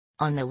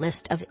On the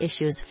list of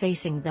issues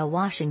facing the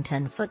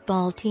Washington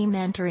football team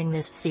entering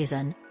this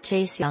season,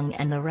 Chase Young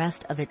and the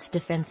rest of its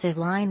defensive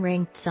line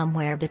ranked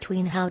somewhere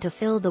between how to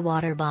fill the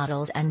water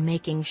bottles and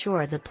making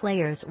sure the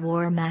players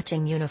wore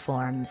matching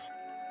uniforms.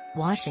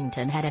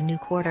 Washington had a new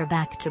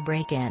quarterback to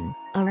break in,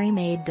 a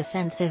remade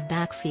defensive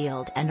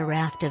backfield and a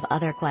raft of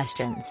other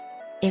questions.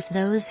 If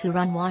those who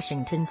run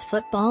Washington's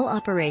football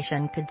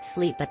operation could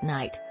sleep at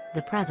night,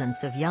 the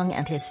presence of Young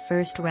and his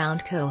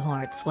first-round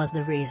cohorts was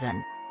the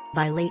reason.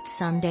 By late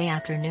Sunday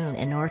afternoon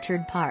in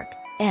Orchard Park,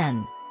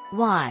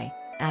 NY,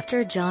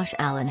 after Josh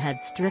Allen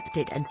had stripped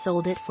it and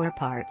sold it for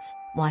parts,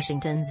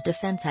 Washington's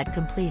defense had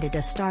completed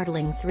a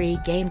startling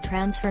 3-game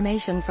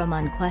transformation from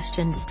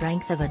unquestioned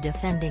strength of a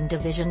defending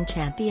division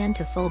champion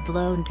to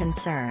full-blown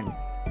concern.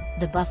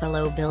 The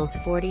Buffalo Bills'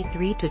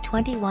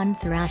 43-21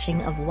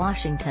 thrashing of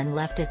Washington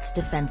left its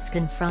defense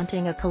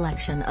confronting a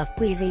collection of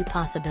queasy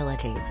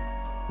possibilities.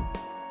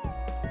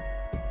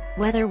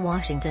 Whether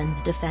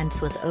Washington's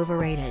defense was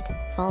overrated,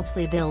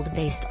 falsely billed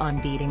based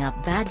on beating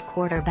up bad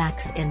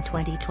quarterbacks in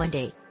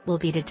 2020, will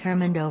be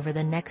determined over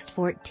the next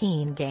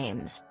 14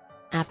 games.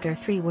 After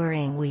 3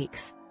 worrying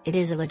weeks, it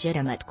is a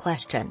legitimate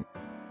question.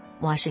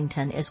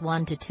 Washington is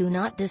 1-2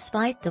 not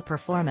despite the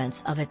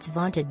performance of its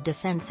vaunted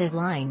defensive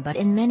line but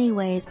in many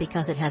ways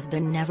because it has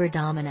been never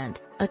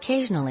dominant,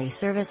 occasionally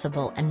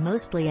serviceable and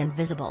mostly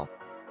invisible.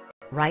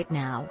 Right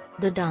now,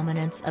 the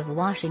dominance of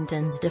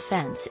Washington's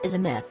defense is a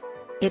myth.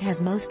 It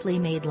has mostly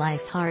made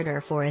life harder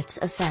for its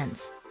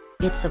offense.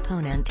 Its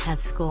opponent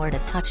has scored a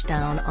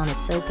touchdown on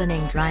its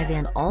opening drive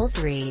in all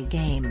 3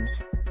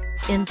 games.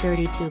 In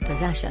 32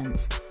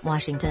 possessions,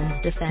 Washington's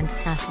defense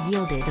has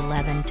yielded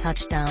 11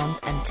 touchdowns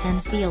and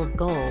 10 field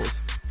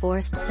goals,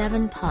 forced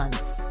 7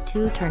 punts,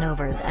 2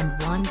 turnovers and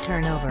 1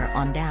 turnover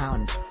on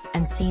downs,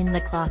 and seen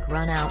the clock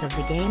run out of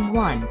the game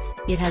once.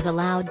 It has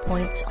allowed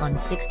points on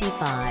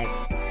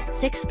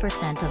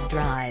 65.6% of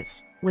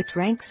drives, which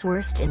ranks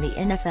worst in the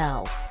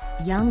NFL.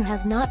 Young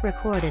has not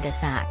recorded a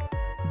sack.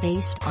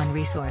 Based on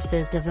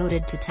resources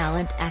devoted to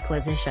talent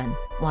acquisition,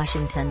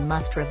 Washington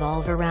must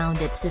revolve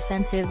around its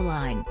defensive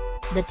line.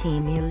 The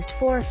team used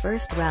 4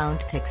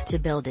 first-round picks to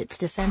build its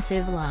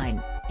defensive line,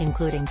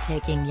 including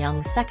taking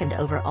Young's second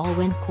overall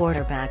when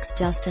quarterbacks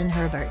Justin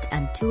Herbert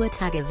and Tua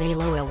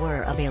Tagovailoa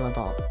were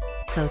available.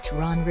 Coach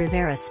Ron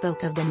Rivera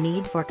spoke of the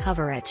need for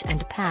coverage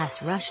and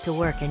pass rush to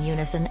work in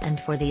unison and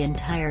for the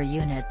entire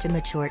unit to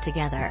mature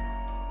together.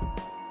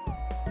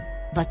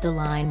 But the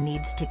line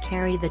needs to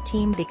carry the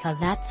team because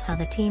that's how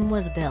the team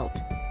was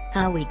built.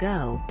 How we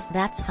go,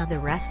 that's how the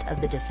rest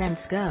of the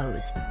defense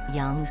goes,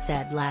 Young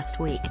said last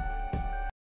week.